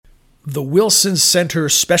The Wilson Center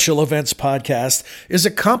Special Events Podcast is a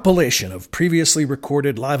compilation of previously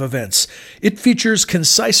recorded live events. It features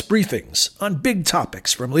concise briefings on big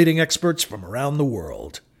topics from leading experts from around the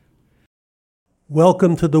world.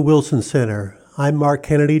 Welcome to the Wilson Center. I'm Mark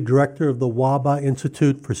Kennedy, Director of the WABA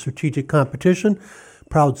Institute for Strategic Competition,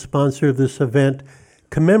 proud sponsor of this event,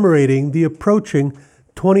 commemorating the approaching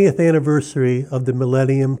 20th anniversary of the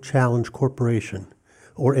Millennium Challenge Corporation,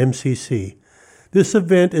 or MCC. This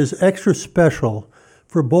event is extra special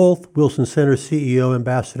for both Wilson Center CEO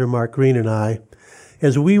Ambassador Mark Green and I,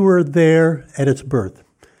 as we were there at its birth,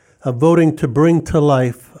 voting to bring to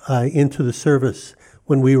life into the service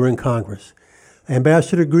when we were in Congress.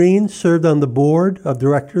 Ambassador Green served on the board of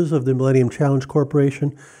directors of the Millennium Challenge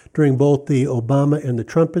Corporation during both the Obama and the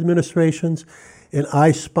Trump administrations, and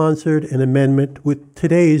I sponsored an amendment with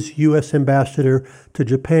today's U.S. Ambassador to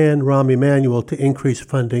Japan, Rahm Emanuel, to increase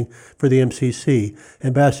funding for the MCC.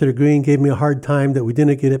 Ambassador Green gave me a hard time that we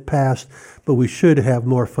didn't get it passed, but we should have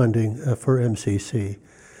more funding for MCC.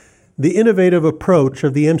 The innovative approach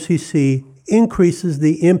of the MCC increases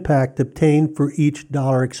the impact obtained for each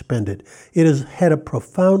dollar expended. It has had a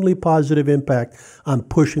profoundly positive impact on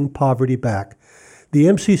pushing poverty back. The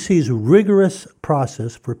MCC's rigorous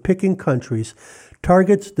process for picking countries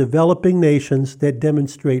targets developing nations that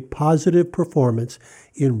demonstrate positive performance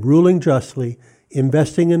in ruling justly,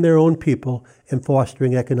 investing in their own people, and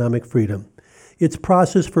fostering economic freedom. Its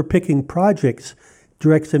process for picking projects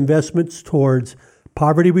directs investments towards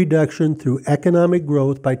poverty reduction through economic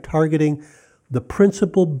growth by targeting the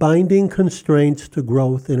principal binding constraints to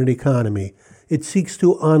growth in an economy. It seeks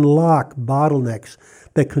to unlock bottlenecks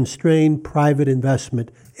that constrain private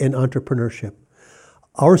investment and entrepreneurship.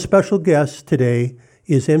 Our special guest today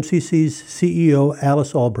is MCC's CEO,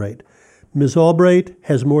 Alice Albright. Ms. Albright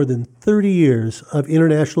has more than 30 years of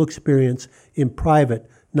international experience in private,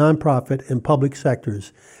 nonprofit, and public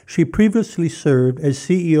sectors. She previously served as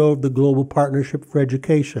CEO of the Global Partnership for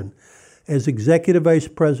Education, as Executive Vice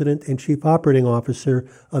President and Chief Operating Officer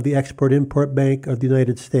of the Export-Import Bank of the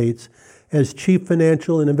United States, as Chief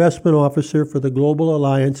Financial and Investment Officer for the Global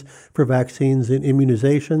Alliance for Vaccines and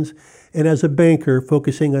Immunizations, and as a banker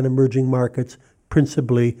focusing on emerging markets,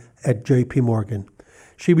 principally at J.P. Morgan.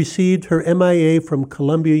 She received her MIA from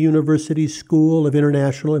Columbia University School of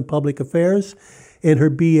International and Public Affairs and her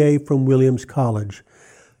BA from Williams College.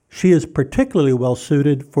 She is particularly well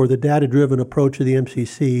suited for the data-driven approach of the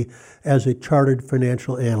MCC as a chartered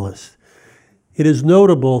financial analyst. It is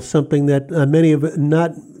notable, something that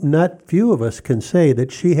not few of us can say,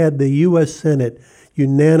 that she had the U.S. Senate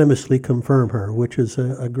unanimously confirm her, which is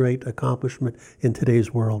a great accomplishment in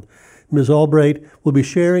today's world. Ms. Albright will be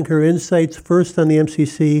sharing her insights first on the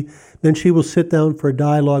MCC, then she will sit down for a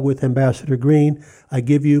dialogue with Ambassador Green. I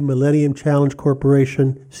give you Millennium Challenge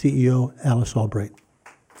Corporation CEO Alice Albright.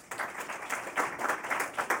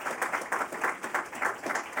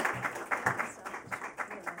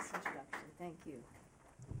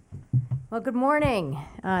 Well, good morning.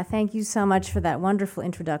 Thank you so much for that wonderful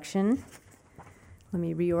introduction. Let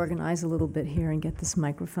me reorganize a little bit here and get this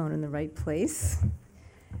microphone in the right place.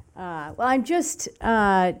 Well, I'm just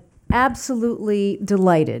absolutely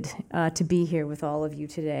delighted to be here with all of you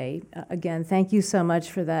today. Again, thank you so much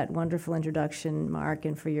for that wonderful introduction, Mark,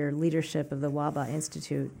 and for your leadership of the WABA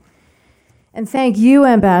Institute. And thank you,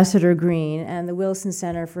 Ambassador Green, and the Wilson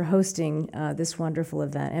Center for hosting this wonderful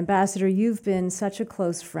event. Ambassador, you've been such a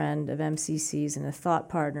close friend of MCC's and a thought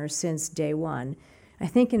partner since day one. I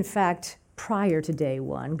think, in fact, prior to day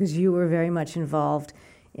one, because you were very much involved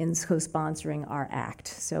in co-sponsoring our act.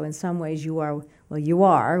 So in some ways, you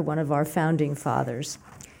are one of our founding fathers.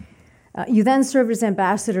 You then served as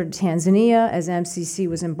ambassador to Tanzania as MCC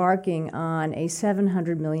was embarking on a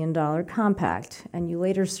 $700 million compact, and you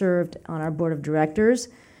later served on our board of directors,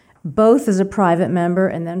 both as a private member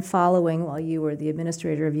and then following while you were the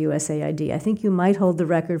administrator of USAID. I think you might hold the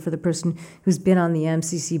record for the person who's been on the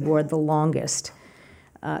MCC board the longest.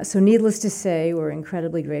 So needless to say, we're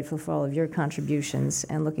incredibly grateful for all of your contributions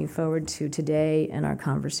and looking forward to today and our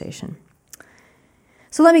conversation.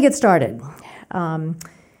 So let me get started.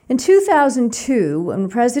 In 2002, when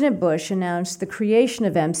President Bush announced the creation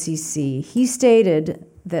of MCC, he stated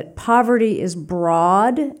that poverty is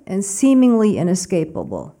broad and seemingly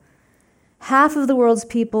inescapable. Half of the world's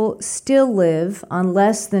people still live on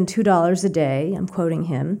less than $2 a day, I'm quoting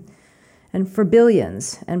him, and for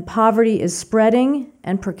billions, and poverty is spreading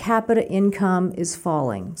and per capita income is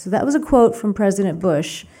falling. So that was a quote from President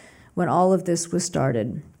Bush when all of this was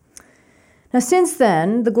started. Now, since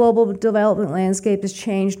then, the global development landscape has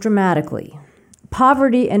changed dramatically.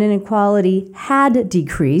 Poverty and inequality had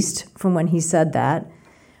decreased from when he said that,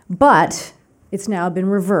 But it's now been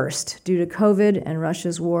reversed due to COVID and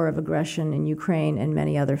Russia's war of aggression in Ukraine and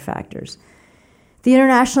many other factors. The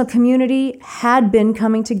international community had been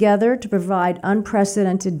coming together to provide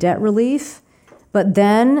unprecedented debt relief, but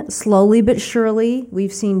then, slowly but surely,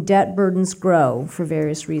 we've seen debt burdens grow for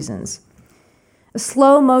various reasons. A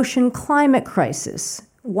slow-motion climate crisis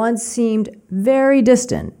once seemed very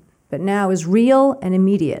distant, but now is real and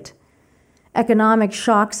immediate. Economic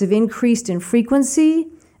shocks have increased in frequency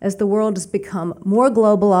as the world has become more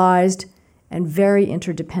globalized and very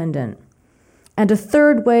interdependent. And a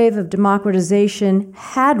third wave of democratization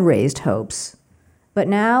had raised hopes, but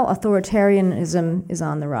now authoritarianism is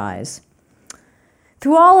on the rise.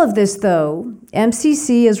 Through all of this, though,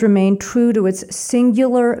 MCC has remained true to its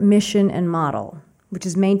singular mission and model, which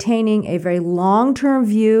is maintaining a very long-term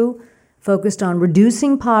view focused on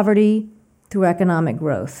reducing poverty through economic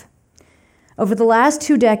growth. Over the last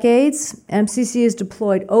 2 decades, MCC has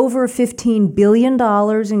deployed over $15 billion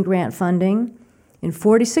in grant funding in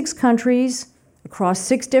 46 countries across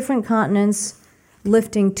 6 different continents,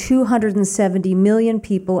 lifting 270 million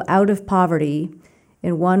people out of poverty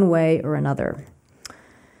in one way or another.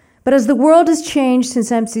 But as the world has changed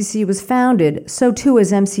since MCC was founded, so too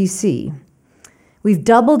has MCC. We've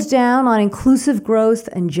doubled down on inclusive growth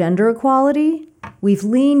and gender equality. We've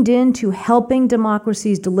leaned into helping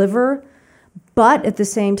democracies deliver, but at the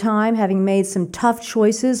same time, having made some tough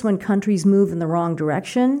choices when countries move in the wrong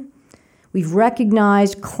direction. We've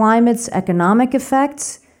recognized climate's economic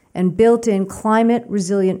effects and built in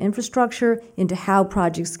climate-resilient infrastructure into how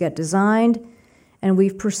projects get designed. And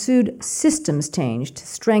we've pursued systems change to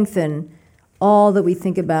strengthen all that we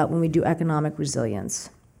think about when we do economic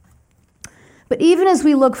resilience. But even as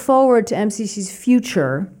we look forward to MCC's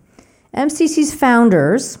future, MCC's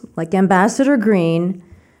founders, like Ambassador Green,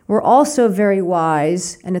 were also very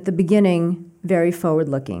wise and at the beginning, very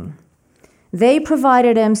forward-looking. They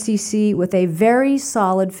provided MCC with a very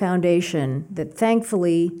solid foundation that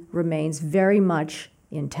thankfully remains very much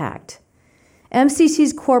intact.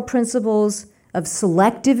 MCC's core principles of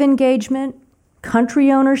selective engagement,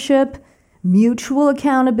 country ownership, mutual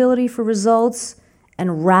accountability for results,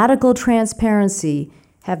 and radical transparency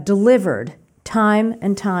have delivered time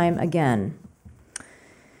and time again.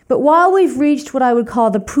 But while we've reached what I would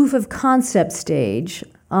call the proof of concept stage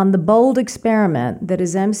on the bold experiment that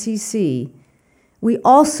is MCC, we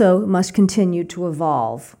also must continue to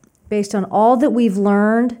evolve based on all that we've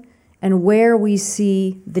learned and where we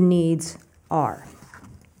see the needs are.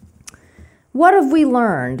 What have we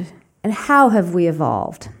learned and how have we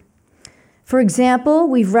evolved? For example,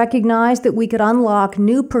 we've recognized that we could unlock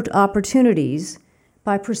new opportunities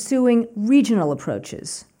by pursuing regional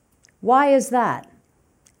approaches. Why is that?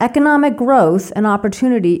 Economic growth and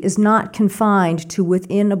opportunity is not confined to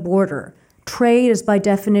within a border. Trade is by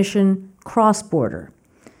definition cross-border.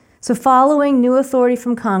 So following new authority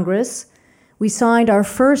from Congress, we signed our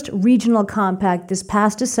first regional compact this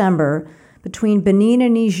past December between Benin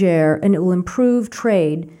and Niger, and it will improve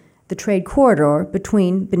trade, the trade corridor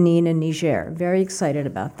between Benin and Niger. Very excited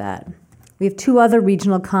about that. We have 2 other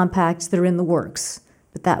regional compacts that are in the works,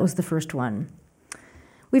 but that was the first one.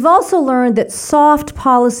 We've also learned that soft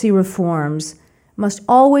policy reforms must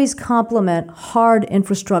always complement hard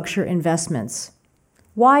infrastructure investments.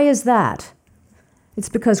 Why is that? It's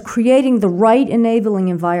because creating the right enabling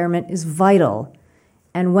environment is vital.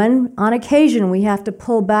 And when, on occasion, we have to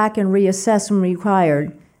pull back and reassess when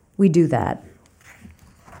required, we do that.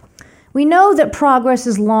 We know that progress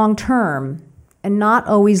is long-term and not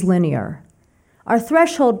always linear. Our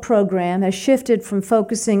threshold program has shifted from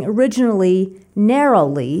focusing originally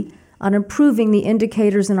narrowly on improving the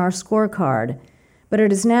indicators in our scorecard, but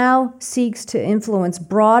it now seeks to influence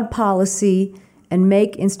broad policy and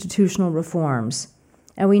make institutional reforms.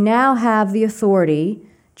 And we now have the authority,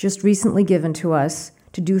 just recently given to us,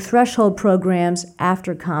 to do threshold programs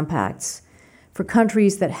after compacts for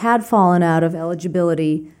countries that had fallen out of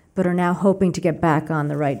eligibility but are now hoping to get back on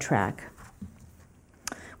the right track.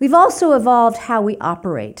 We've also evolved how we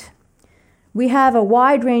operate. We have a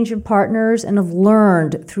wide range of partners and have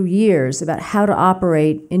learned through years about how to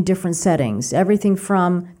operate in different settings, everything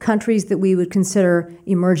from countries that we would consider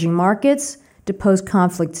emerging markets to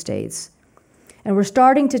post-conflict states. And we're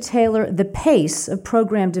starting to tailor the pace of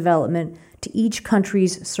program development to each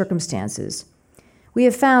country's circumstances. We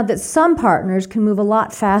have found that some partners can move a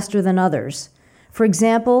lot faster than others. For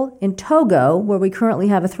example, in Togo, where we currently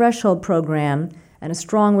have a threshold program and a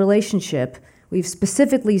strong relationship, we've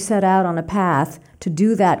specifically set out on a path to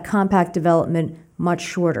do that compact development much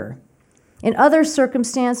shorter. In other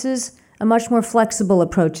circumstances, a much more flexible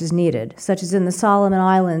approach is needed, such as in the Solomon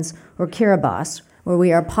Islands or Kiribati, where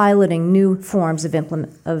we are piloting new forms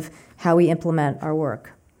of how we implement our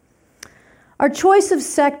work. Our choice of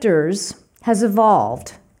sectors has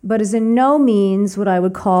evolved, but is in no means what I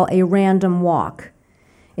would call a random walk.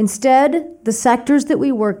 Instead, the sectors that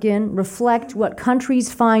we work in reflect what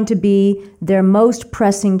countries find to be their most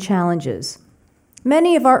pressing challenges.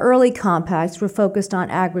 Many of our early compacts were focused on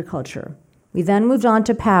agriculture. We then moved on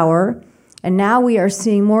to power, and now we are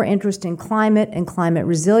seeing more interest in climate and climate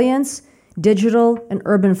resilience, digital and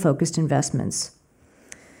urban-focused investments.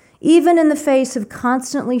 Even in the face of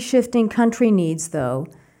constantly shifting country needs, though,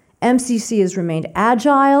 MCC has remained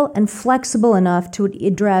agile and flexible enough to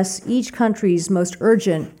address each country's most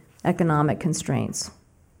urgent economic constraints.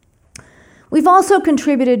 We've also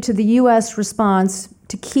contributed to the U.S. response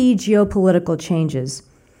to key geopolitical changes,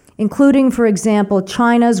 including, for example,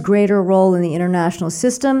 China's greater role in the international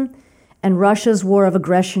system and Russia's war of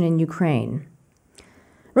aggression in Ukraine.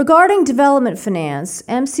 Regarding development finance,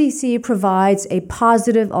 MCC provides a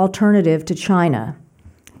positive alternative to China.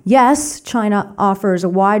 Yes, China offers a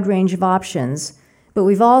wide range of options, but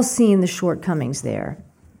we've all seen the shortcomings there.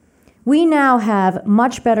 We now have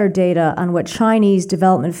much better data on what Chinese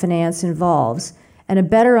development finance involves and a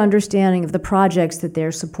better understanding of the projects that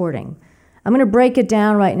they're supporting. I'm going to break it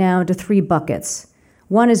down right now into 3 buckets.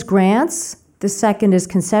 One is grants, the second is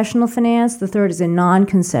concessional finance, the third is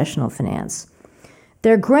non-concessional finance.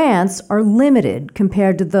 Their grants are limited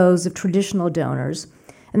compared to those of traditional donors,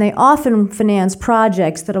 and they often finance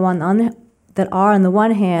projects that are on the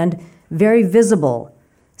one hand, very visible: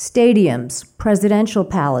 stadiums, presidential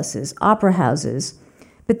palaces, opera houses,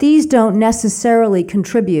 but these don't necessarily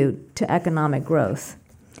contribute to economic growth.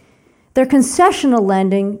 Their concessional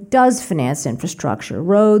lending does finance infrastructure,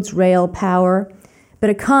 roads, rail, power, but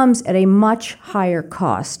it comes at a much higher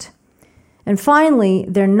cost. And finally,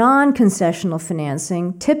 their non-concessional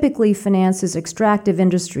financing typically finances extractive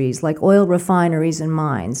industries like oil refineries and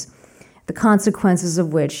mines, the consequences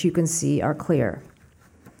of which you can see are clear.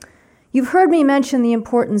 You've heard me mention the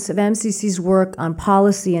importance of MCC's work on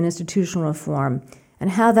policy and institutional reform and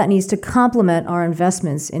how that needs to complement our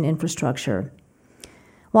investments in infrastructure.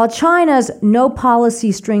 While China's no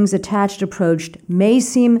policy strings attached approach may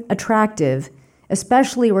seem attractive,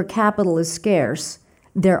 especially where capital is scarce,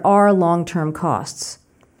 there are long-term costs.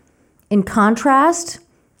 In contrast,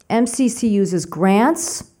 MCC uses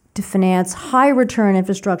grants to finance high-return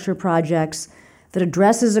infrastructure projects that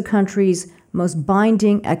addresses a country's most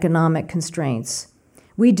binding economic constraints.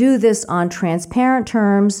 We do this on transparent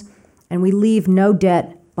terms, and we leave no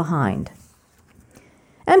debt behind.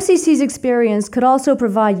 MCC's experience could also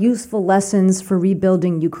provide useful lessons for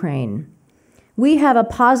rebuilding Ukraine. We have a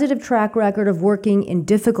positive track record of working in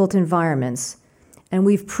difficult environments, and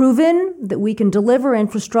we've proven that we can deliver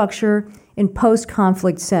infrastructure in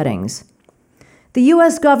post-conflict settings. The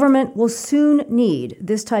U.S. government will soon need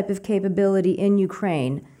this type of capability in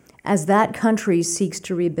Ukraine as that country seeks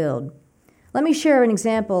to rebuild. Let me share an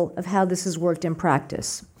example of how this has worked in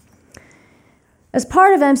practice. As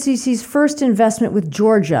part of MCC's first investment with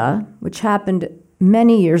Georgia, which happened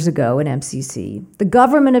many years ago in MCC, the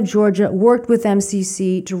government of Georgia worked with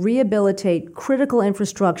MCC to rehabilitate critical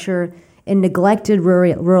infrastructure in neglected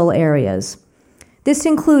rural areas. This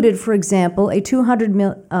included, for example, a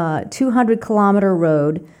 200-kilometer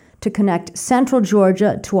road to connect central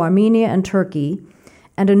Georgia to Armenia and Turkey,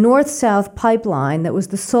 and a north-south pipeline that was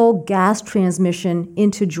the sole gas transmission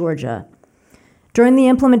into Georgia. During the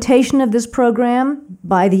implementation of this program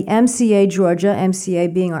by the MCA Georgia,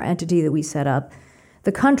 MCA being our entity that we set up,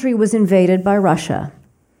 the country was invaded by Russia.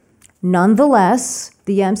 Nonetheless,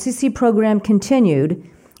 the MCC program continued,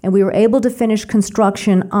 and we were able to finish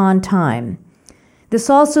construction on time. This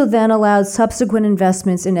also then allowed subsequent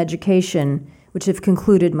investments in education, which have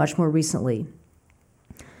concluded much more recently.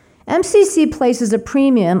 MCC places a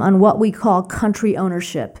premium on what we call country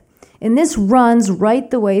ownership, and this runs right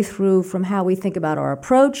the way through from how we think about our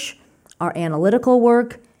approach, our analytical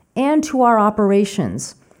work, and to our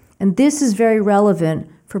operations. And this is very relevant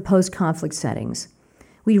for post-conflict settings.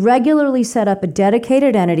 We regularly set up a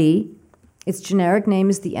dedicated entity, its generic name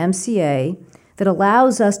is the MCA, that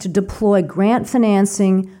allows us to deploy grant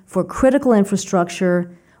financing for critical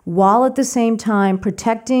infrastructure while at the same time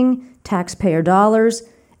protecting taxpayer dollars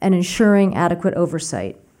and ensuring adequate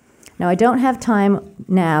oversight. Now, I don't have time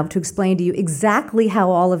now to explain to you exactly how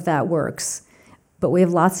all of that works, but we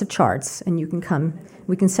have lots of charts, and you can come.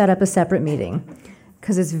 We can set up a separate meeting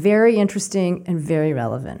because it's very interesting and very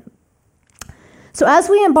relevant. So as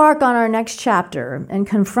we embark on our next chapter and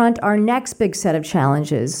confront our next big set of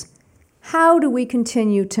challenges, how do we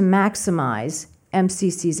continue to maximize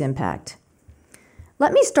MCC's impact?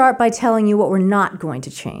 Let me start by telling you what we're not going to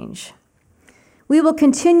change. We will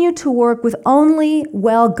continue to work with only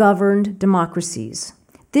well-governed democracies.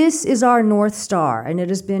 This is our North Star, and it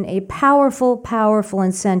has been a powerful, powerful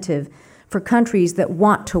incentive for countries that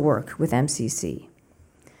want to work with MCC.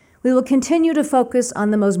 We will continue to focus on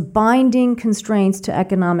the most binding constraints to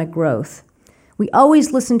economic growth. We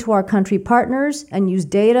always listen to our country partners and use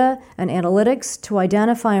data and analytics to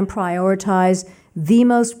identify and prioritize the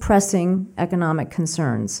most pressing economic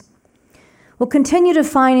concerns. We'll continue to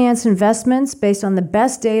finance investments based on the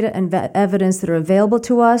best data and evidence that are available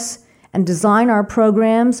to us and design our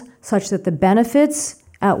programs such that the benefits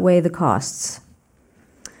outweigh the costs.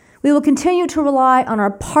 We will continue to rely on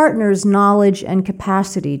our partners' knowledge and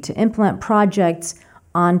capacity to implement projects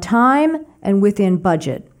on time and within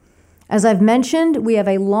budget. As I've mentioned, we have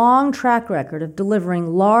a long track record of delivering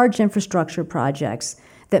large infrastructure projects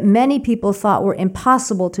that many people thought were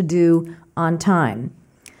impossible to do on time.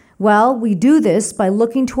 Well, we do this by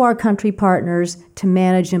looking to our country partners to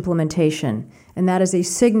manage implementation, and that is a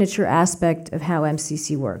signature aspect of how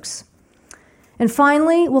MCC works. And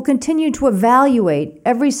finally, we'll continue to evaluate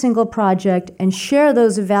every single project and share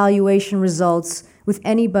those evaluation results with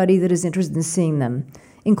anybody that is interested in seeing them,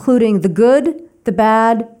 including the good, the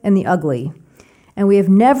bad, and the ugly. And we have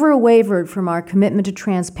never wavered from our commitment to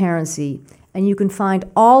transparency, and you can find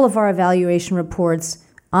all of our evaluation reports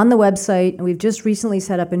on the website, and we've just recently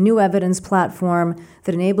set up a new evidence platform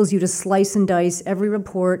that enables you to slice and dice every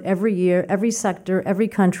report, every year, every sector, every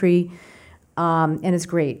country, and it's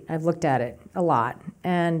great. I've looked at it a lot,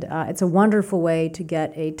 and it's a wonderful way to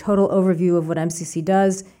get a total overview of what MCC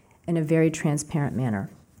does in a very transparent manner.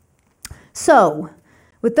 So,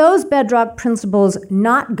 with those bedrock principles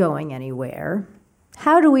not going anywhere,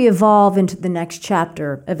 how do we evolve into the next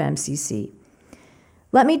chapter of MCC?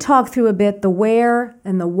 Let me talk through a bit the where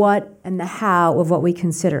and the what and the how of what we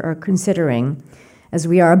are considering as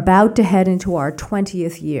we are about to head into our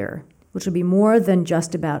 20th year, which will be more than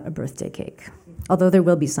just about a birthday cake, although there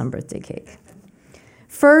will be some birthday cake.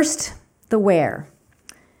 First, the where.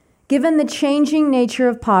 Given the changing nature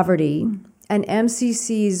of poverty and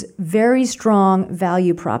MCC's very strong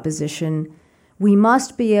value proposition, we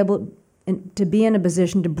must be able to be in a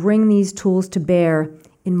position to bring these tools to bear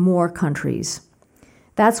in more countries.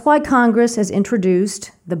 That's why Congress has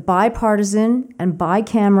introduced the bipartisan and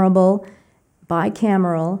bicameral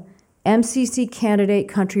MCC Candidate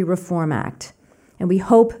Country Reform Act. And we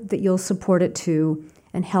hope that you'll support it too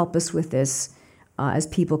and help us with this as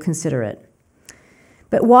people consider it.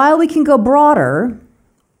 But while we can go broader,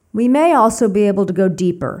 we may also be able to go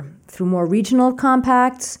deeper through more regional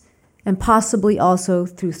compacts and possibly also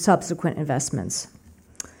through subsequent investments.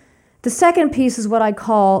 The second piece is what I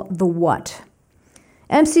call the what.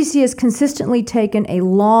 MCC has consistently taken a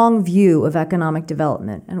long view of economic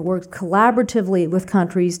development and worked collaboratively with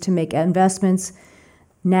countries to make investments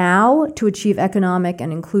now to achieve economic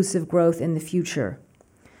and inclusive growth in the future.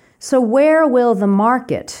 So where will the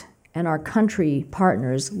market and our country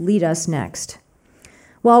partners lead us next?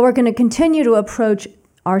 While we're going to continue to approach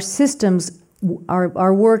our systems,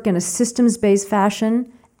 our work in a systems-based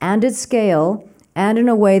fashion and at scale and in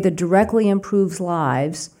a way that directly improves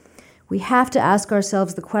lives, we have to ask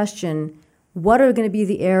ourselves the question, what are going to be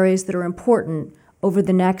the areas that are important over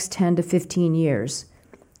the next 10 to 15 years?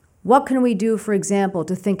 What can we do, for example,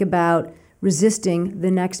 to think about resisting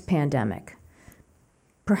the next pandemic?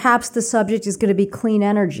 Perhaps the subject is going to be clean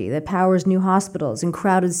energy that powers new hospitals in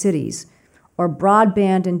crowded cities, or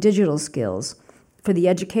broadband and digital skills for the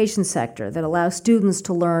education sector that allow students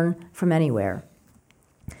to learn from anywhere.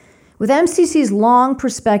 With MCC's long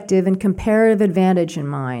perspective and comparative advantage in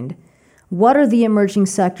mind, what are the emerging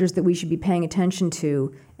sectors that we should be paying attention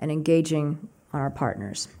to and engaging on our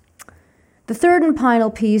partners? The third and final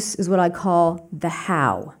piece is what I call the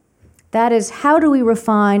how. That is, how do we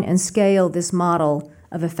refine and scale this model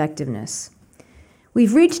of effectiveness?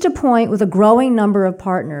 We've reached a point with a growing number of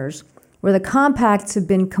partners where the compacts have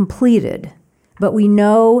been completed, but we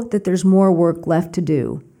know that there's more work left to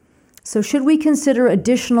do. So should we consider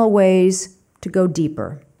additional ways to go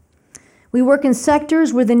deeper? We work in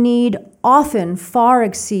sectors where the need often far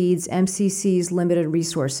exceeds MCC's limited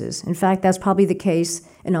resources. In fact, that's probably the case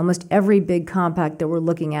in almost every big compact that we're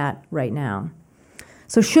looking at right now.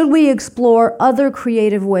 So should we explore other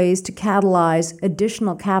creative ways to catalyze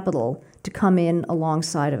additional capital to come in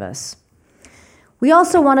alongside of us? We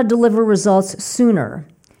also want to deliver results sooner,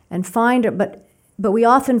 but we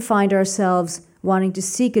often find ourselves wanting to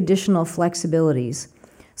seek additional flexibilities.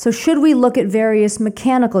 So should we look at various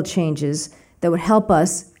mechanical changes that would help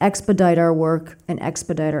us expedite our work and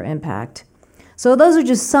expedite our impact? So those are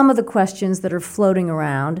just some of the questions that are floating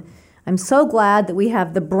around. I'm so glad that we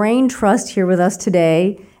have the brain trust here with us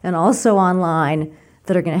today and also online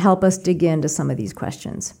that are going to help us dig into some of these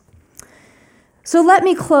questions. So let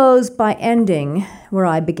me close by ending where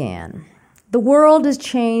I began. The world has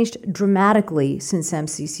changed dramatically since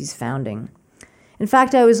MCC's founding. In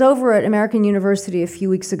fact, I was over at American University a few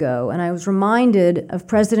weeks ago, and I was reminded of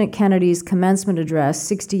President Kennedy's commencement address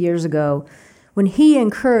 60 years ago when he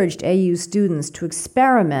encouraged AU students to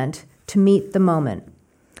experiment to meet the moment.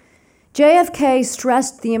 JFK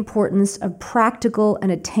stressed the importance of practical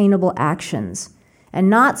and attainable actions, and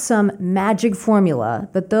not some magic formula,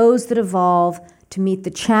 but those that evolve to meet the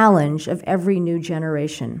challenge of every new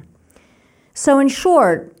generation. So in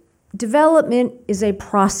short, development is a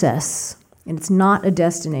process, and it's not a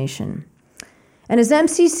destination. And as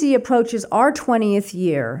MCC approaches our 20th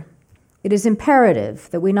year, it is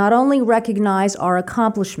imperative that we not only recognize our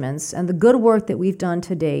accomplishments and the good work that we've done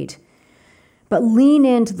to date, but lean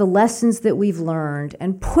into the lessons that we've learned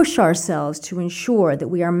and push ourselves to ensure that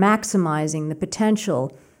we are maximizing the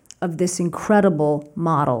potential of this incredible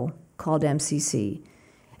model called MCC,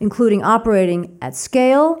 including operating at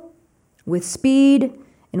scale, with speed,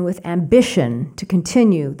 and with ambition to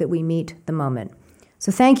continue that we meet the moment.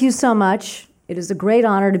 So thank you so much. It is a great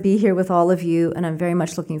honor to be here with all of you, and I'm very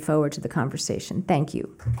much looking forward to the conversation. Thank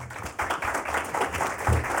you.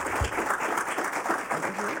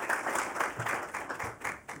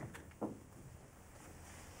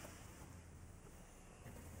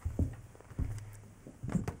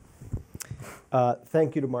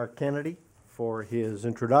 Thank you to Mark Kennedy for his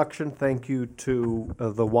introduction. Thank you to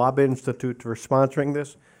the WABA Institute for sponsoring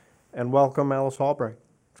this, and welcome Alice Albright.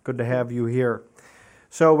 It's good to have you here.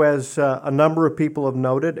 So as a number of people have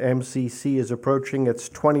noted, MCC is approaching its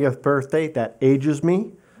 20th birthday. That ages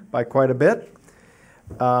me by quite a bit.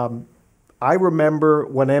 I remember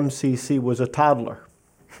when MCC was a toddler.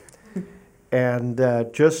 And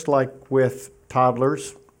just like with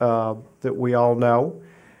toddlers that we all know,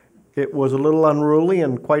 it was a little unruly,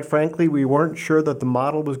 and quite frankly, we weren't sure that the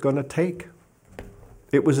model was going to take.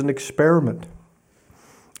 It was an experiment.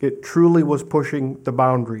 It truly was pushing the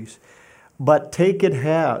boundaries. But take it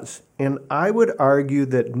has, and I would argue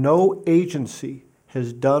that no agency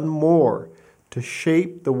has done more to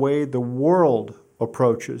shape the way the world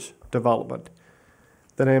approaches development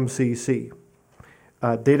than MCC.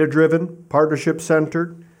 Data-driven,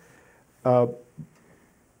 partnership-centered.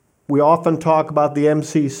 We often talk about the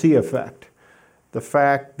MCC effect, the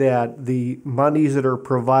fact that the monies that are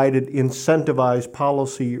provided incentivize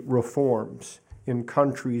policy reforms in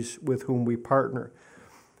countries with whom we partner.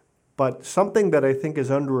 But something that I think is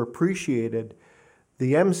underappreciated,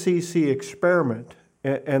 the MCC experiment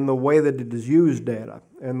and the way that it has used data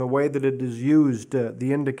and the way that it has used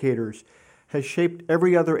the indicators has shaped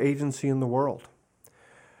every other agency in the world.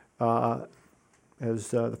 As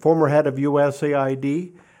the former head of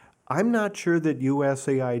USAID, I'm not sure that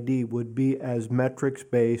USAID would be as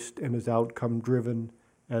metrics-based and as outcome-driven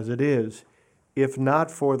as it is, if not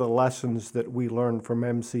for the lessons that we learned from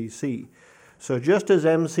MCC. So just as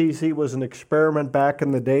MCC was an experiment back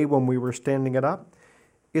in the day when we were standing it up,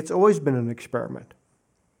 it's always been an experiment.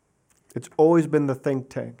 It's always been the think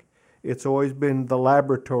tank. It's always been the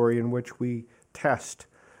laboratory in which we test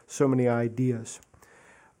so many ideas.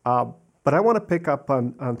 But I want to pick up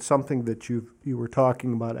on something that you were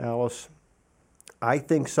talking about, Alice. I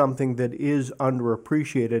think something that is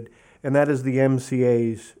underappreciated, and that is the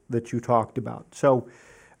MCAs that you talked about. So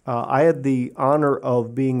I had the honor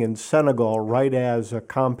of being in Senegal right as a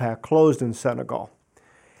compact closed in Senegal.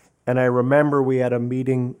 And I remember we had a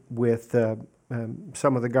meeting with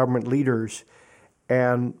some of the government leaders,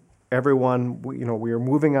 and everyone, we were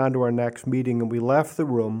moving on to our next meeting, and we left the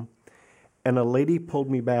room, and a lady pulled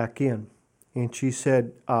me back in, and she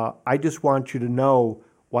said, I just want you to know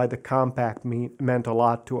why the compact meant a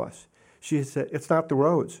lot to us. She said, it's not the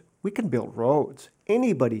roads. We can build roads.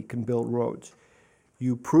 Anybody can build roads.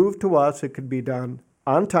 You proved to us it could be done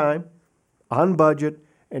on time, on budget,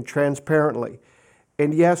 and transparently.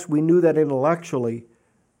 And yes, we knew that intellectually,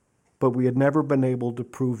 but we had never been able to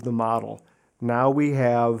prove the model. Now we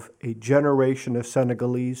have a generation of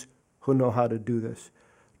Senegalese who know how to do this.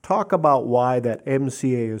 Talk about why that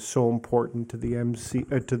MCA is so important to the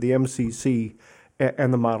MCC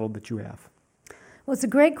and the model that you have. Well, it's a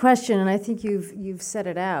great question, and I think you've set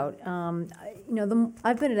it out.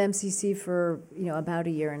 I've been at MCC for about a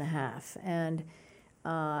year and a half, and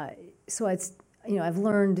so I've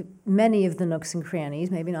learned many of the nooks and crannies,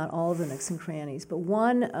 maybe not all of the nooks and crannies, but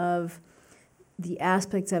one of the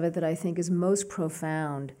aspects of it that I think is most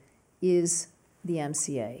profound is the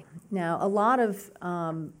MCA. Now, a lot of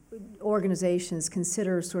organizations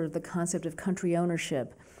consider sort of the concept of country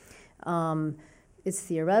ownership. It's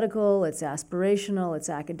theoretical, it's aspirational, it's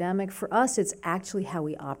academic. For us, it's actually how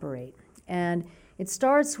we operate. And it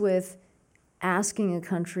starts with asking a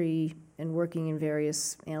country and working in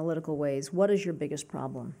various analytical ways, what is your biggest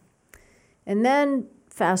problem? And then,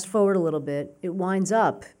 fast forward a little bit, it winds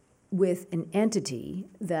up with an entity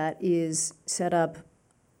that is set up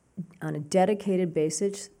on a dedicated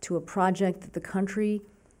basis to a project that the country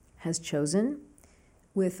has chosen,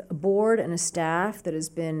 with a board and a staff that has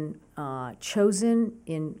been chosen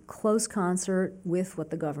in close concert with what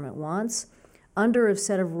the government wants, under a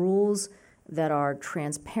set of rules that are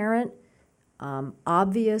transparent,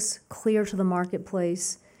 obvious, clear to the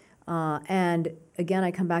marketplace, and again,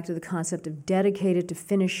 I come back to the concept of dedicated to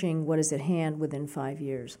finishing what is at hand within 5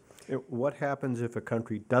 years. What happens if a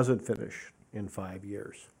country doesn't finish in 5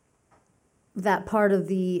 years? That part of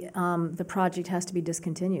the project has to be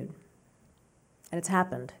discontinued. And it's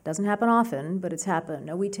happened. It doesn't happen often, but it's happened.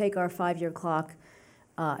 Now, we take our 5-year clock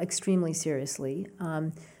extremely seriously.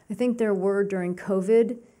 I think there were, during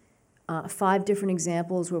COVID, 5 different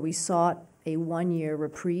examples where we sought a 1-year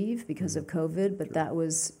reprieve because of COVID, but that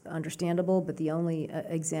was understandable, but the only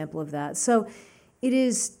example of that. So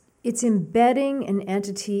it's embedding an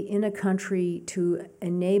entity in a country to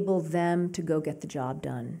enable them to go get the job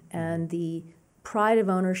done. And the pride of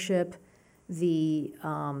ownership, the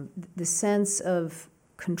sense of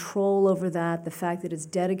control over that, the fact that it's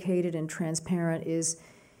dedicated and transparent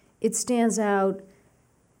it stands out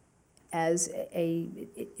as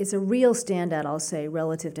it's a real standout, I'll say,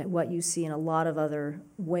 relative to what you see in a lot of other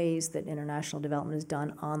ways that international development is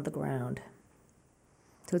done on the ground.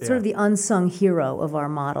 So it's sort of the unsung hero of our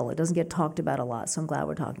model. It doesn't get talked about a lot, so I'm glad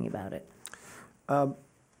we're talking about it.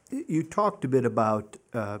 You talked a bit about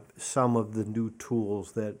some of the new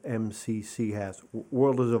tools that MCC has.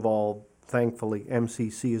 World has evolved, thankfully.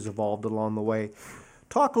 MCC has evolved along the way.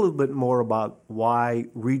 Talk a little bit more about why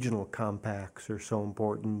regional compacts are so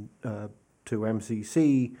important to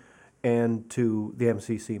MCC and to the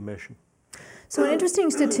MCC mission. So an interesting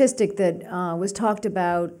statistic that was talked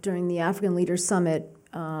about during the African Leaders Summit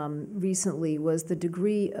recently was the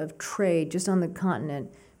degree of trade just on the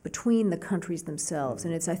continent between the countries themselves,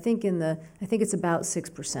 and I think it's about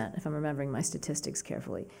 6%, if I'm remembering my statistics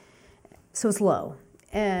carefully. So it's low,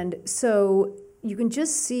 and so you can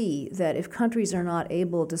just see that if countries are not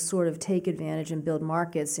able to sort of take advantage and build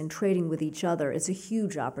markets in trading with each other, it's a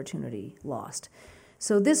huge opportunity lost.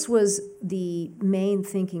 So this was the main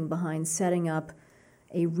thinking behind setting up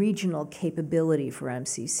a regional capability for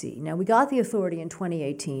MCC. Now, we got the authority in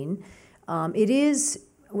 2018. It is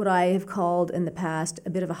what I have called in the past a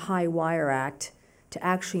bit of a high wire act to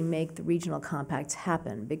actually make the regional compacts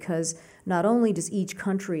happen, because not only does each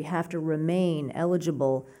country have to remain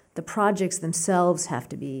eligible, the projects themselves have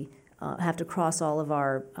to cross all of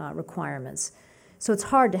our requirements. So it's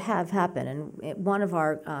hard to have happen. And one of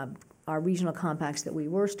our regional compacts that we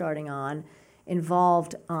were starting on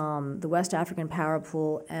involved the West African Power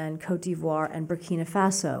Pool and Cote d'Ivoire and Burkina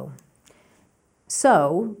Faso.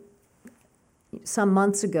 So some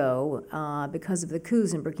months ago, because of the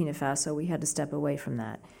coups in Burkina Faso, we had to step away from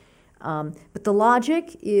that. But the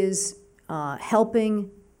logic is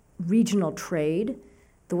helping regional trade.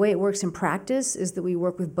 The way it works in practice is that we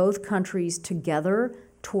work with both countries together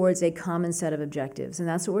towards a common set of objectives, and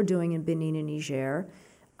that's what we're doing in Benin and Niger.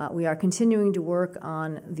 We are continuing to work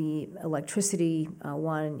on the electricity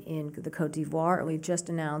one in the Cote d'Ivoire, and we've just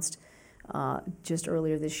announced just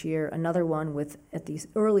earlier this year another one at the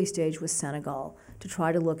early stage with Senegal to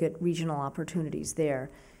try to look at regional opportunities there.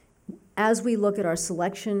 As we look at our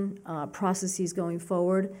selection processes going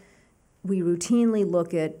forward, we routinely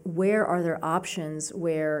look at where are there options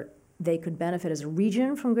where they could benefit as a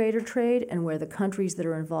region from greater trade and where the countries that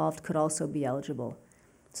are involved could also be eligible.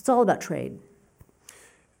 So it's all about trade.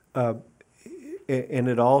 And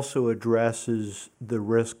it also addresses the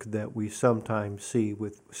risk that we sometimes see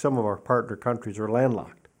with some of our partner countries are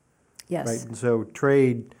landlocked. Yes. Right? And so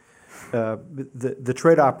trade, the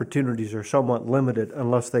trade opportunities are somewhat limited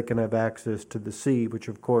unless they can have access to the sea, which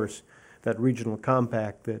of course that regional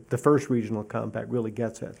compact, the first regional compact really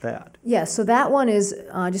gets at that. Yes, so that one is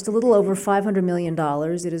just a little over $500 million.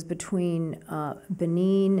 It is between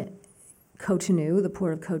Benin, Cotonou, the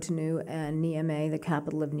port of Cotonou, and Niamey, the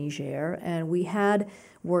capital of Niger. And we had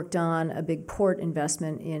worked on a big port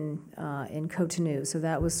investment in Cotonou. So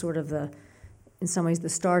that was sort of in some ways, the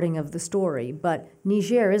starting of the story. But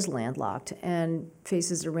Niger is landlocked and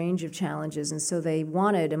faces a range of challenges. And so they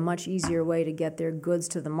wanted a much easier way to get their goods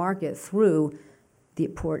to the market through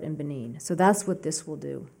the port in Benin. So that's what this will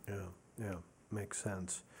do. Yeah, makes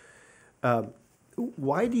sense.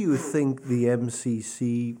 Why do you think the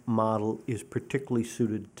MCC model is particularly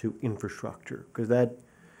suited to infrastructure? Because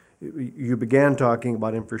you began talking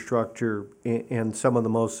about infrastructure, and some of the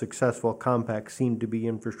most successful compacts seem to be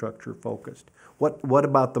infrastructure focused. What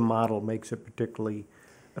about the model makes it particularly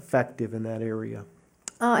effective in that area?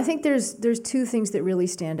 I think there's two things that really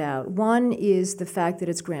stand out. One is the fact that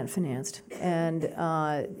it's grant financed, and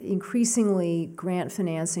increasingly grant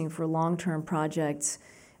financing for long-term projects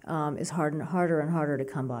is harder and harder to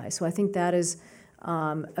come by. So I think that is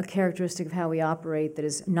a characteristic of how we operate that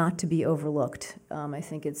is not to be overlooked. I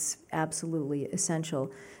think it's absolutely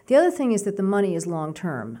essential. The other thing is that the money is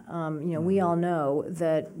long-term. We all know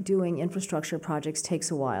that doing infrastructure projects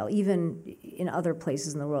takes a while. Even in other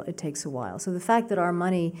places in the world, it takes a while. So the fact that our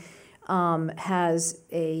money has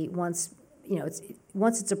once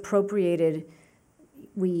it's appropriated,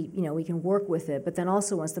 we can work with it. But then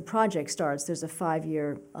also once the project starts, there's a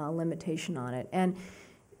 5-year limitation on it. And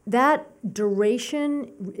that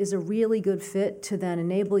duration is a really good fit to then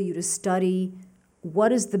enable you to study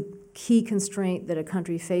what is the key constraint that a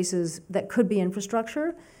country faces that could be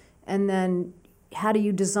infrastructure, and then how do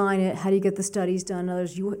you design it, how do you get the studies done,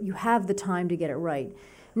 others, you have the time to get it right.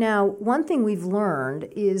 Now, one thing we've learned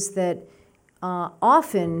is that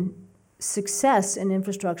often success in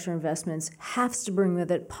infrastructure investments has to bring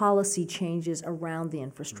with it policy changes around the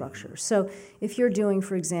infrastructure. So if you're doing,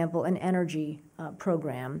 for example, an energy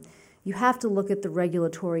program, you have to look at the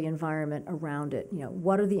regulatory environment around it.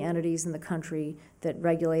 What are the entities in the country that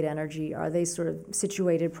regulate energy? Are they sort of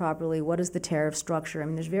situated properly? What is the tariff structure? I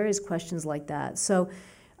mean, there's various questions like that. So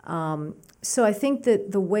I think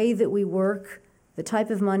that the way that we work, the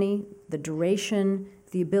type of money, the duration,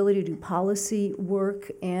 the ability to do policy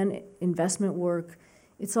work and investment work,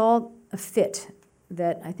 it's all a fit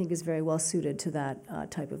that I think is very well suited to that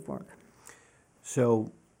type of work.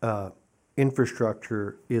 So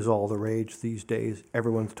infrastructure is all the rage these days.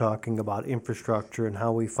 Everyone's talking about infrastructure and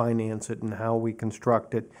how we finance it and how we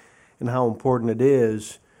construct it and how important it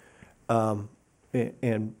is.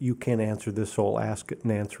 And you can't answer this, so I'll ask it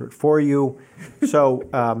and answer it for you.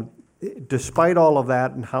 So despite all of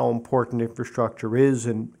that and how important infrastructure is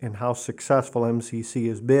and how successful MCC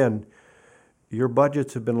has been, your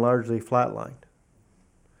budgets have been largely flatlined.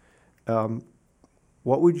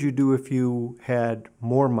 What would you do if you had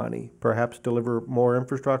more money, perhaps deliver more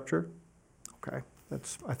infrastructure? Okay,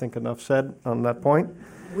 that's, I think, enough said on that point.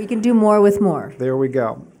 We can do more with more. There we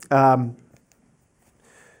go.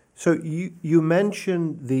 So you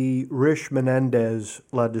mentioned the Risch-Menendez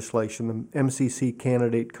legislation, the MCC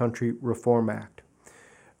Candidate Country Reform Act.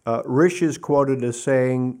 Risch is quoted as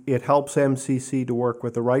saying it helps MCC to work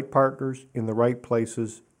with the right partners in the right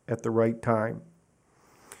places at the right time.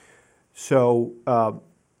 So,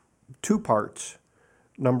 2 parts.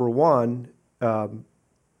 Number one, perhaps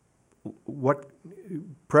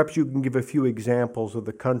you can give a few examples of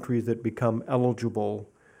the countries that become eligible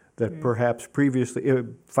that perhaps previously,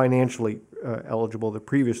 financially eligible that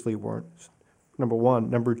previously weren't. Number one.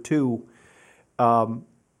 Number two,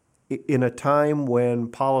 in a time when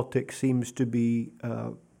politics seems to be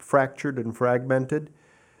fractured and fragmented,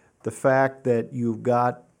 the fact that you've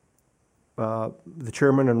got the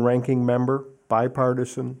chairman and ranking member,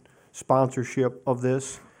 bipartisan sponsorship of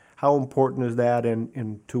this, how important is that,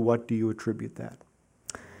 and to what do you attribute that?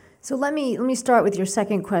 So let me start with your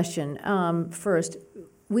second question first.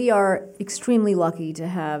 We are extremely lucky to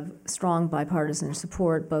have strong bipartisan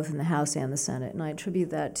support both in the House and the Senate, and I attribute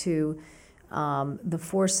that to the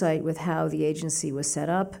foresight with how the agency was set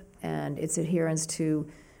up and its adherence to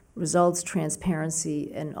results,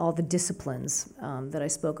 transparency, and all the disciplines that I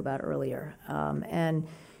spoke about earlier, and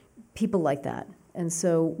people like that. And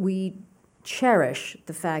so we cherish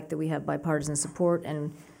the fact that we have bipartisan support,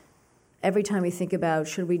 and every time we think about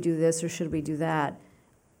should we do this or should we do that,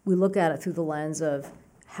 we look at it through the lens of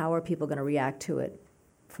how are people going to react to it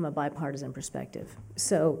from a bipartisan perspective.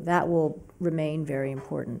 So that will remain very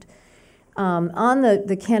important. On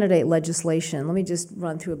the candidate legislation, let me just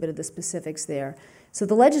run through a bit of the specifics there. So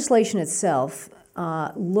the legislation itself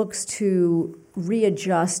looks to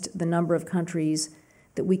readjust the number of countries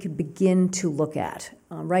that we could begin to look at.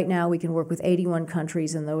 Right now, we can work with 81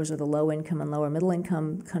 countries, and those are the low-income and lower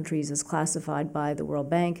middle-income countries as classified by the World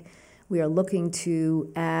Bank. We are looking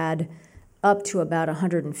to add up to about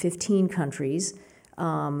 115 countries,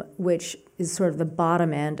 which is sort of the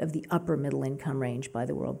bottom end of the upper middle-income range by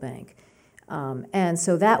the World Bank. And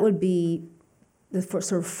so that would be the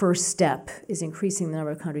sort of first step, is increasing the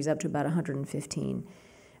number of countries up to about 115.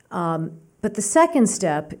 But the second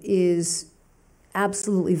step is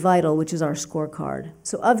absolutely vital, which is our scorecard.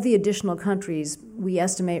 So of the additional countries, we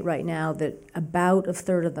estimate right now that about a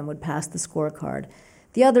third of them would pass the scorecard.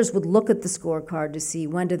 The others would look at the scorecard to see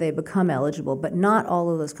when do they become eligible, but not all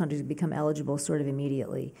of those countries become eligible sort of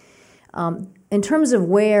immediately. In terms of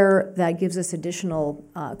where that gives us additional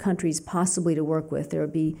countries possibly to work with, there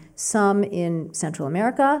would be some in Central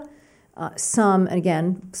America, some,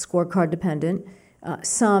 again, scorecard dependent,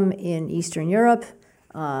 some in Eastern Europe,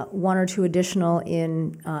 one or two additional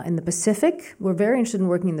in the Pacific. We're very interested in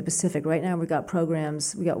working in the Pacific. Right now we've got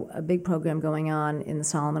programs, we got a big program going on in the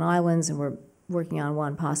Solomon Islands, and we're working on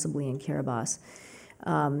one possibly in Kiribati.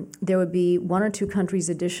 There would be one or two countries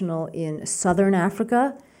additional in Southern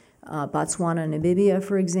Africa, Botswana and Namibia,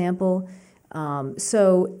 for example.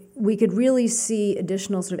 So we could really see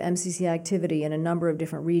additional sort of MCC activity in a number of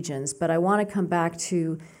different regions, but I want to come back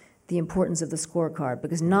to the importance of the scorecard,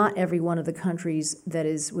 because not every one of the countries that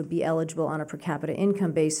would be eligible on a per capita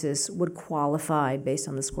income basis would qualify based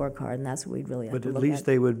on the scorecard, and that's what we'd really have to look at. But at least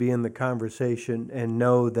they would be in the conversation and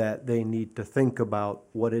know that they need to think about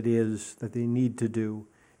what it is that they need to do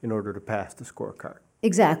in order to pass the scorecard.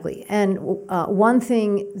 Exactly. And one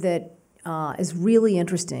thing that is really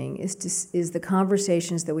interesting is the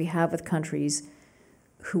conversations that we have with countries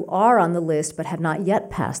who are on the list but have not yet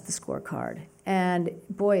passed the scorecard. And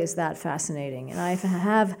boy, is that fascinating. And I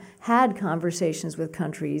have had conversations with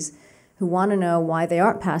countries who want to know why they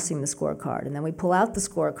aren't passing the scorecard. And then we pull out the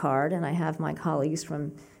scorecard, and I have my colleagues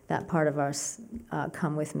from that part of us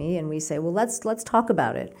come with me, and we say, well, let's talk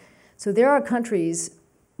about it. So there are countries,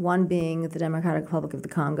 one being the Democratic Republic of the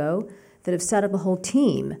Congo, that have set up a whole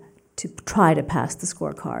team to try to pass the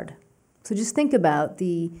scorecard. So just think about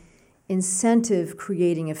the incentive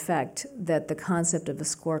creating effect that the concept of a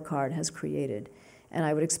scorecard has created. And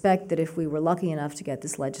I would expect that if we were lucky enough to get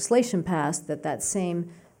this legislation passed, that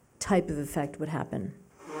same type of effect would happen.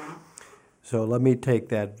 So let me take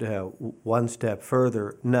that one step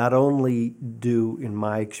further. Not only do, in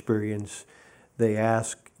my experience, they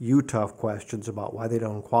ask you tough questions about why they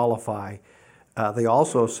don't qualify, they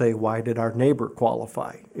also say, why did our neighbor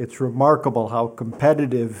qualify? It's remarkable how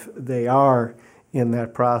competitive they are in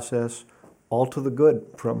that process, all to the good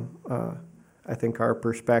from, I think, our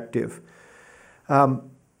perspective. Let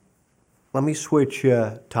me switch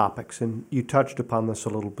topics, and you touched upon this a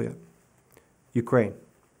little bit. Ukraine.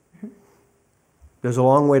 There's a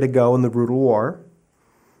long way to go in the brutal war,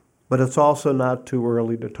 but it's also not too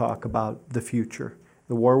early to talk about the future.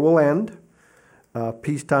 The war will end,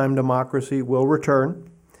 peacetime democracy will return,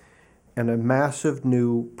 and a massive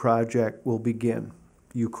new project will begin.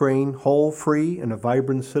 Ukraine whole, free, and a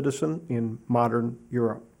vibrant citizen in modern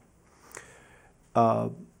Europe.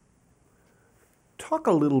 Talk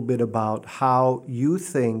a little bit about how you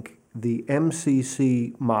think the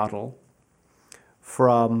MCC model,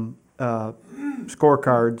 from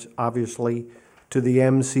scorecards, obviously, to the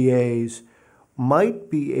MCAs, might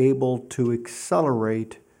be able to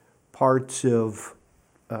accelerate parts of,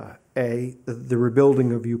 A, the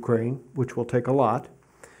rebuilding of Ukraine, which will take a lot,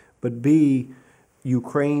 but B,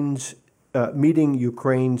 meeting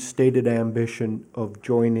Ukraine's stated ambition of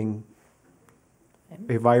joining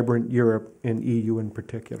a vibrant Europe and EU in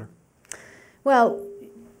particular. Well,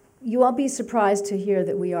 you won't be surprised to hear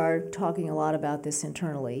that we are talking a lot about this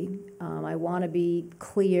internally. I want to be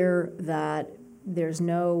clear that there's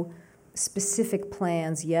no specific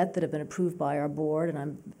plans yet that have been approved by our board,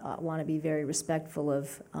 and I want to be very respectful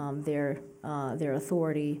of their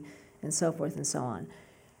authority and so forth and so on.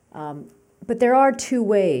 But there are two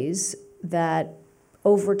ways that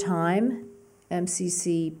over time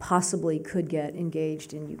MCC possibly could get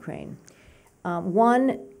engaged in Ukraine.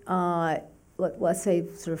 One, let's say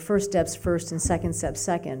sort of first steps first and second steps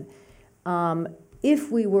second.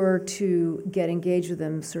 If we were to get engaged with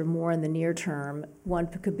them sort of more in the near term, one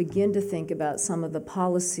could begin to think about some of the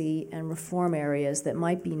policy and reform areas that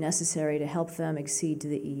might be necessary to help them accede to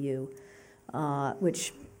the EU,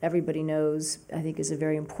 which everybody knows, I think, is a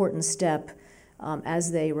very important step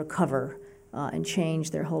as they recover and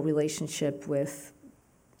change their whole relationship with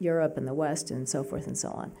Europe and the West and so forth and so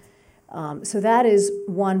on. So that is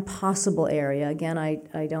one possible area. Again,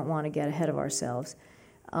 I don't want to get ahead of ourselves.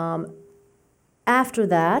 After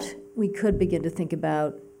that, we could begin to think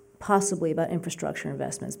possibly about infrastructure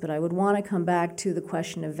investments, but I would want to come back to the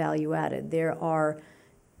question of value added. There are,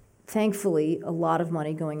 thankfully, a lot of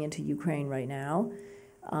money going into Ukraine right now,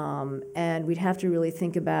 and we'd have to really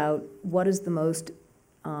think about what is the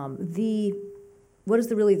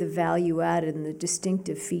really the value added and the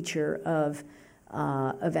distinctive feature of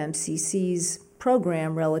MCC's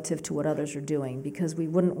program relative to what others are doing, because we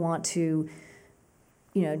wouldn't want to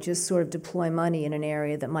just sort of deploy money in an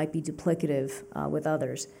area that might be duplicative with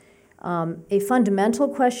others. A fundamental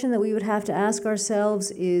question that we would have to ask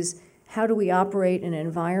ourselves is, how do we operate in an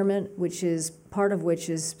environment part of which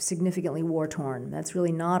is significantly war-torn? That's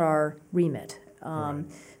really not our remit. Right.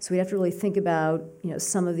 So we have to really think about,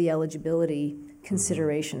 some of the eligibility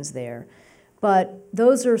considerations there. But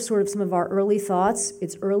those are sort of some of our early thoughts.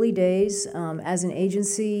 It's early days. As an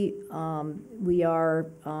agency, our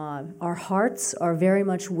hearts are very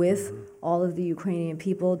much with all of the Ukrainian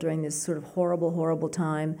people during this sort of horrible, horrible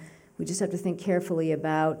time. We just have to think carefully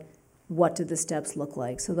about what do the steps look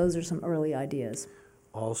like. So those are some early ideas.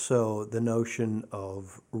 Also, the notion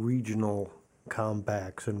of regional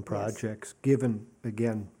compacts and projects, given,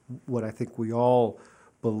 again, what I think we all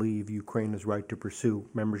believe Ukraine is right to pursue,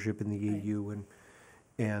 membership in the EU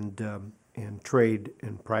and trade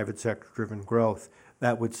and private sector-driven growth,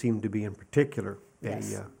 that would seem to be in particular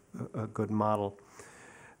a good model.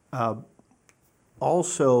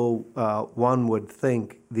 Also, one would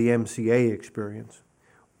think the MCA experience.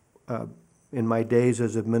 In my days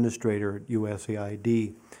as administrator at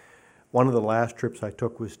USAID, one of the last trips I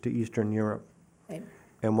took was to Eastern Europe. Right.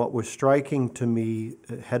 And what was striking to me,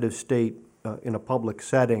 head of state in a public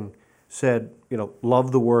setting said,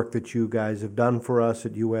 love the work that you guys have done for us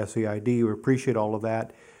at USAID. We appreciate all of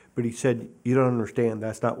that. But he said, you don't understand,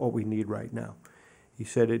 that's not what we need right now. He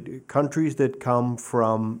said, countries that come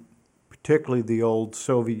from particularly the old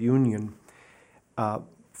Soviet Union,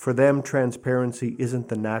 for them, transparency isn't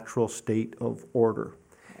the natural state of order.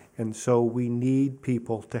 And so we need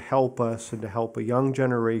people to help us and to help a young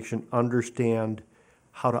generation understand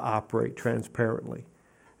how to operate transparently.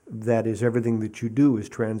 That is, everything that you do is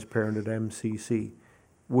transparent at MCC.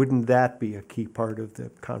 Wouldn't that be a key part of the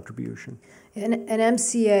contribution? An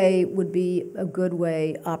MCA would be a good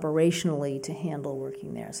way operationally to handle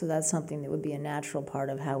working there. So that's something that would be a natural part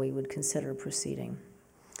of how we would consider proceeding.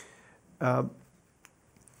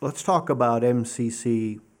 Let's talk about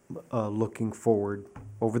MCC looking forward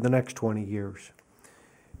over the next 20 years.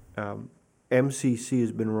 MCC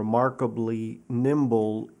has been remarkably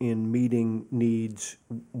nimble in meeting needs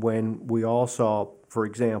when we all saw, for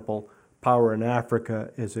example, power in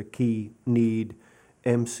Africa as a key need.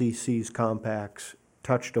 MCC's compacts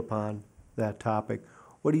touched upon that topic.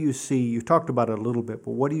 What do you see? You talked about it a little bit,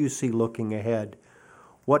 but what do you see looking ahead?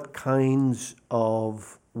 What kinds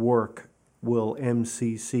of work will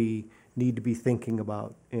MCC need to be thinking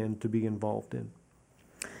about and to be involved in?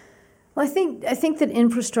 Well, I think that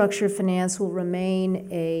infrastructure finance will remain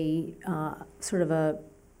a sort of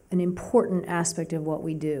an important aspect of what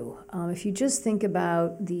we do. If you just think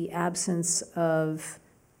about the absence of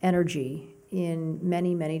energy in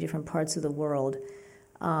many, many different parts of the world,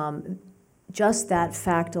 just that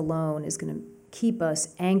fact alone is going to keep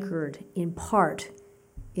us anchored in part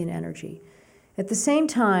in energy. At the same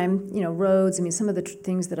time, roads, some of the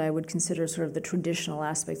things that I would consider sort of the traditional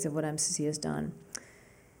aspects of what MCC has done.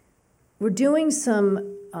 We're doing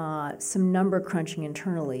some number crunching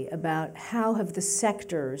internally about how have the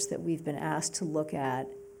sectors that we've been asked to look at,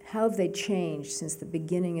 how have they changed since the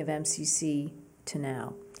beginning of MCC to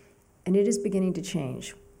now? And it is beginning to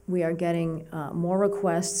change. We are getting more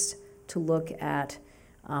requests to look at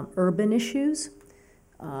urban issues.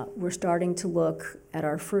 We're starting to look at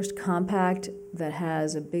our first compact that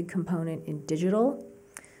has a big component in digital.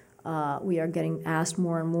 We are getting asked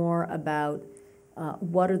more and more about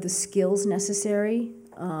what are the skills necessary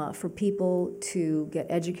for people to get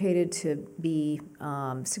educated to be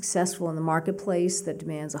successful in the marketplace that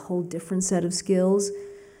demands a whole different set of skills.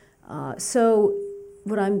 So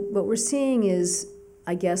what we're seeing is,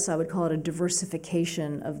 I guess I would call it a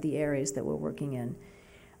diversification of the areas that we're working in.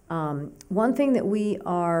 One thing that we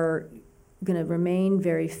are going to remain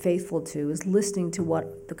very faithful to is listening to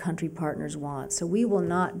what the country partners want. So we will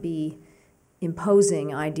not be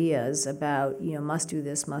imposing ideas about, must do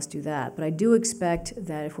this, must do that. But I do expect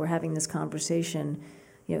that if we're having this conversation,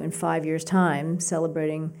 in 5 years' time,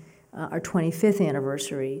 celebrating our 25th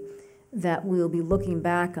anniversary, that we'll be looking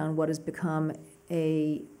back on what has become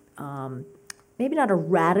a maybe not a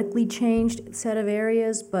radically changed set of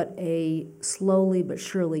areas, but a slowly but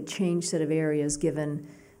surely changed set of areas given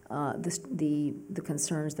the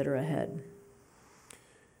concerns that are ahead.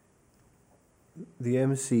 The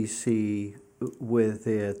MCC, with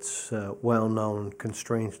its well-known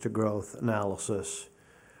constraints to growth analysis,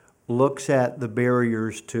 looks at the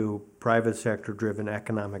barriers to private sector-driven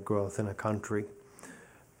economic growth in a country.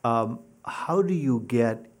 How do you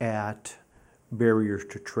get at barriers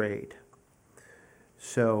to trade?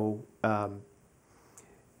 So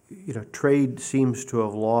trade seems to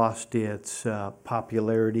have lost its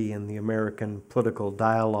popularity in the American political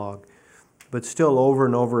dialogue, but still over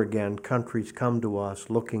and over again, countries come to us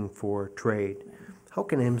looking for trade. How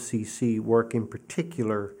can MCC work in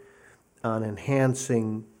particular on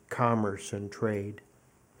enhancing commerce and trade?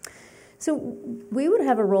 So we would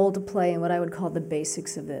have a role to play in what I would call the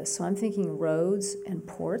basics of this. So I'm thinking roads and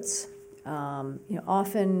ports.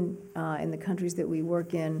 Often in the countries that we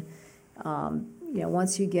work in,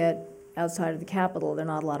 once you get outside of the capital, there are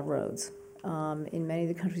not a lot of roads. In many of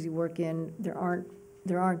the countries we work in, there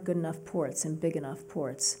aren't good enough ports and big enough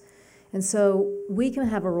ports. And so we can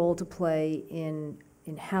have a role to play in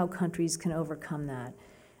how countries can overcome that.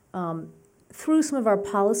 Through some of our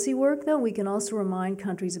policy work, though, we can also remind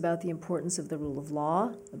countries about the importance of the rule of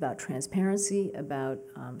law, about transparency, about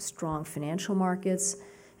strong financial markets,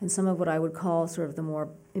 and some of what I would call sort of the more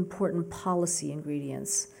important policy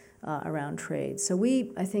ingredients around trade. So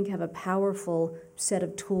we, I think, have a powerful set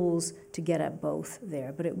of tools to get at both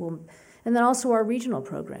there. But it will, and then also our regional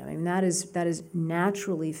program. I mean, that is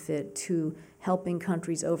naturally fit to helping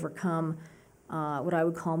countries overcome what I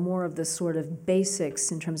would call more of the sort of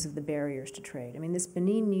basics in terms of the barriers to trade. I mean, this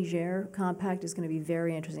Benin-Niger compact is going to be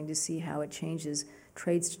very interesting to see how it changes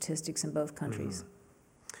trade statistics in both countries.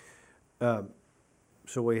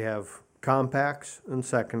 So we have compacts and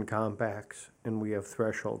second compacts, and we have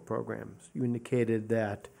threshold programs. You indicated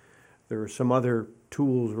that there are some other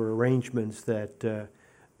tools or arrangements that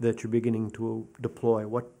you're beginning to deploy.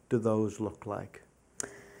 What do those look like?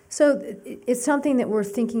 So it's something that we're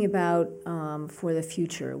thinking about for the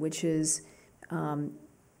future, which is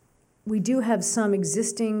we do have some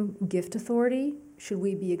existing gift authority. Should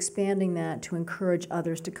we be expanding that to encourage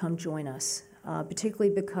others to come join us?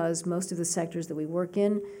 Particularly because most of the sectors that we work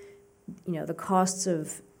in, the costs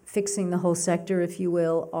of fixing the whole sector, if you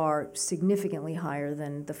will, are significantly higher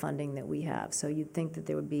than the funding that we have. So you'd think that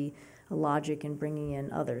there would be a logic in bringing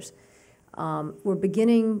in others. We're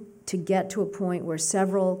beginning to get to a point where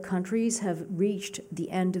several countries have reached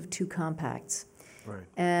the end of two compacts. Right.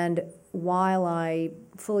 And while I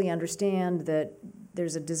fully understand that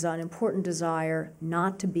there's an important desire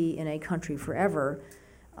not to be in a country forever,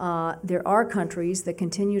 there are countries that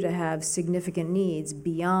continue to have significant needs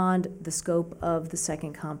beyond the scope of the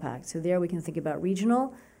second compact. So there we can think about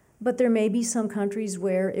regional, but there may be some countries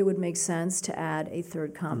where it would make sense to add a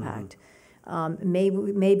third compact.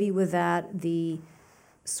 Maybe with that, the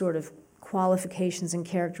sort of qualifications and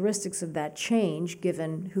characteristics of that change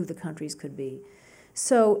given who the countries could be.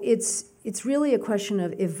 So it's really a question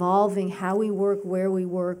of evolving how we work, where we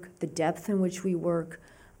work, the depth in which we work,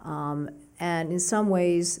 and in some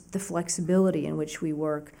ways the flexibility in which we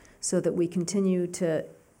work, so that we continue to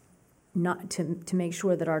make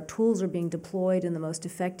sure that our tools are being deployed in the most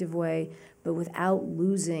effective way, but without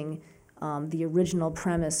losing the original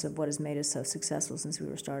premise of what has made us so successful since we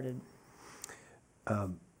were started.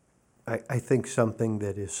 I think something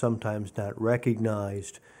that is sometimes not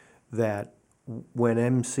recognized, that when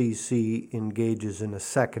MCC engages in a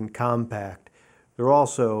second compact, there are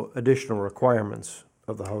also additional requirements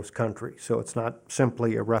of the host country. So it's not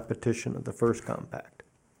simply a repetition of the first compact.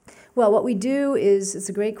 Well, what we do is, it's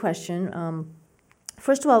a great question.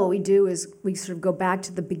 First of all, what we do is we sort of go back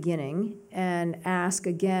to the beginning and ask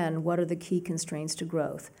again, what are the key constraints to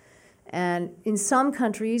growth? And in some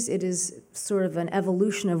countries, it is sort of an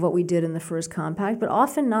evolution of what we did in the first compact, but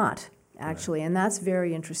often not, actually, right. And that's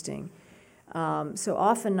very interesting. So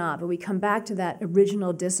often not, but we come back to that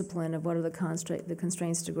original discipline of what are the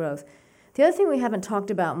constraints to growth. The other thing we haven't talked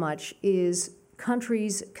about much is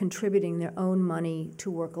countries contributing their own money to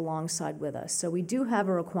work alongside with us. So we do have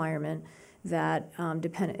a requirement that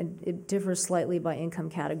it differs slightly by income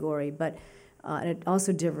category, but and it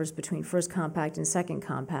also differs between first compact and second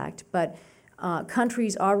compact. But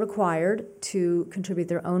countries are required to contribute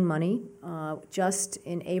their own money. Just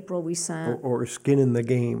in April, we signed or skin in the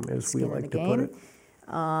game, as we like to put it.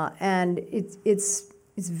 And it's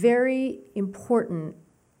very important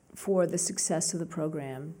for the success of the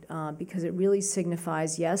program because it really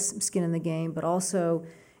signifies, yes, skin in the game, but also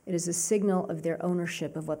it is a signal of their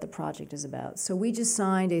ownership of what the project is about. So we just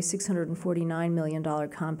signed a $649 million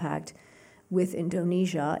compact with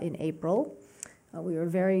Indonesia in April. We were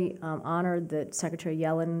very honored that Secretary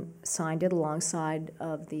Yellen signed it alongside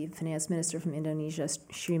of the finance minister from Indonesia,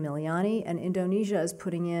 Sri Mulyani, and Indonesia is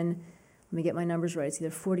putting in, let me get my numbers right, it's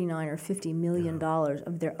either $49 or $50 million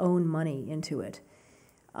of their own money into it.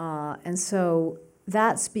 And so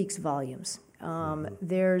that speaks volumes.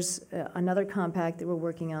 There's another compact that we're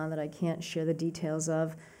working on that I can't share the details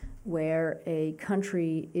of, where a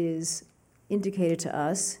country is indicated to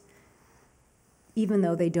us even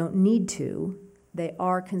though they don't need to, they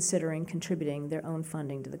are considering contributing their own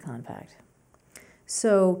funding to the compact.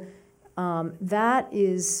 So that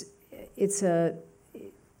is,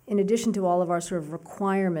 in addition to all of our sort of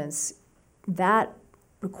requirements, that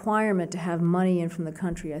requirement to have money in from the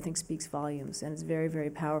country, I think, speaks volumes, and it's very, very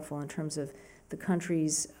powerful in terms of the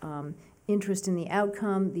country's interest in the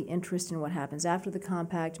outcome, the interest in what happens after the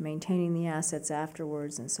compact, maintaining the assets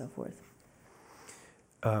afterwards, and so forth.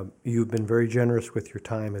 You've been very generous with your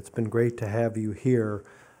time. It's been great to have you here.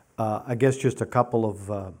 I guess just a couple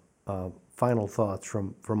of final thoughts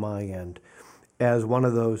from my end. As one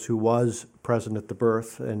of those who was present at the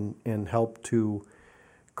birth and helped to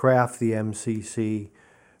craft the MCC,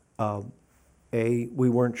 A, we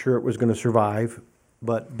weren't sure it was going to survive,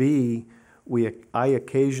 but B, I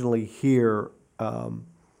occasionally hear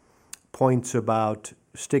points about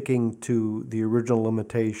sticking to the original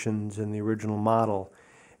limitations and the original model.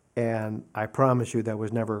 And I promise you that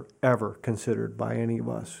was never, ever considered by any of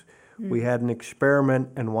us. We had an experiment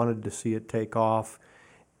and wanted to see it take off.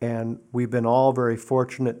 And we've been all very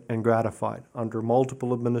fortunate and gratified under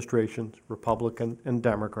multiple administrations, Republican and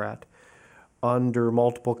Democrat, under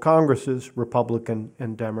multiple Congresses, Republican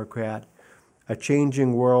and Democrat, a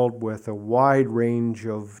changing world with a wide range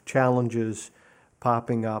of challenges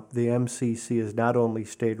popping up. The MCC has not only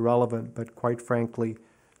stayed relevant, but quite frankly,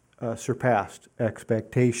 surpassed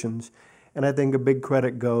expectations. And I think a big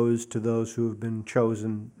credit goes to those who have been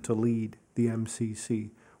chosen to lead the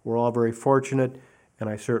MCC. We're all very fortunate, and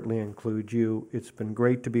I certainly include you. It's been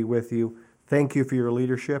great to be with you. Thank you for your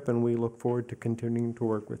leadership, and we look forward to continuing to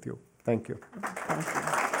work with you. Thank you. Thank you.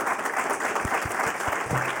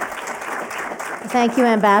 Thank you,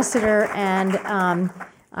 Ambassador. And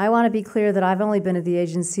I want to be clear that I've only been at the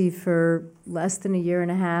agency for less than a year and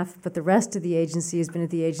a half, but the rest of the agency has been at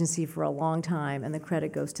the agency for a long time, and the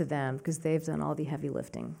credit goes to them because they've done all the heavy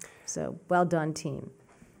lifting. So well done, team.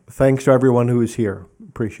 Thanks to everyone who is here.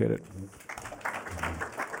 Appreciate it.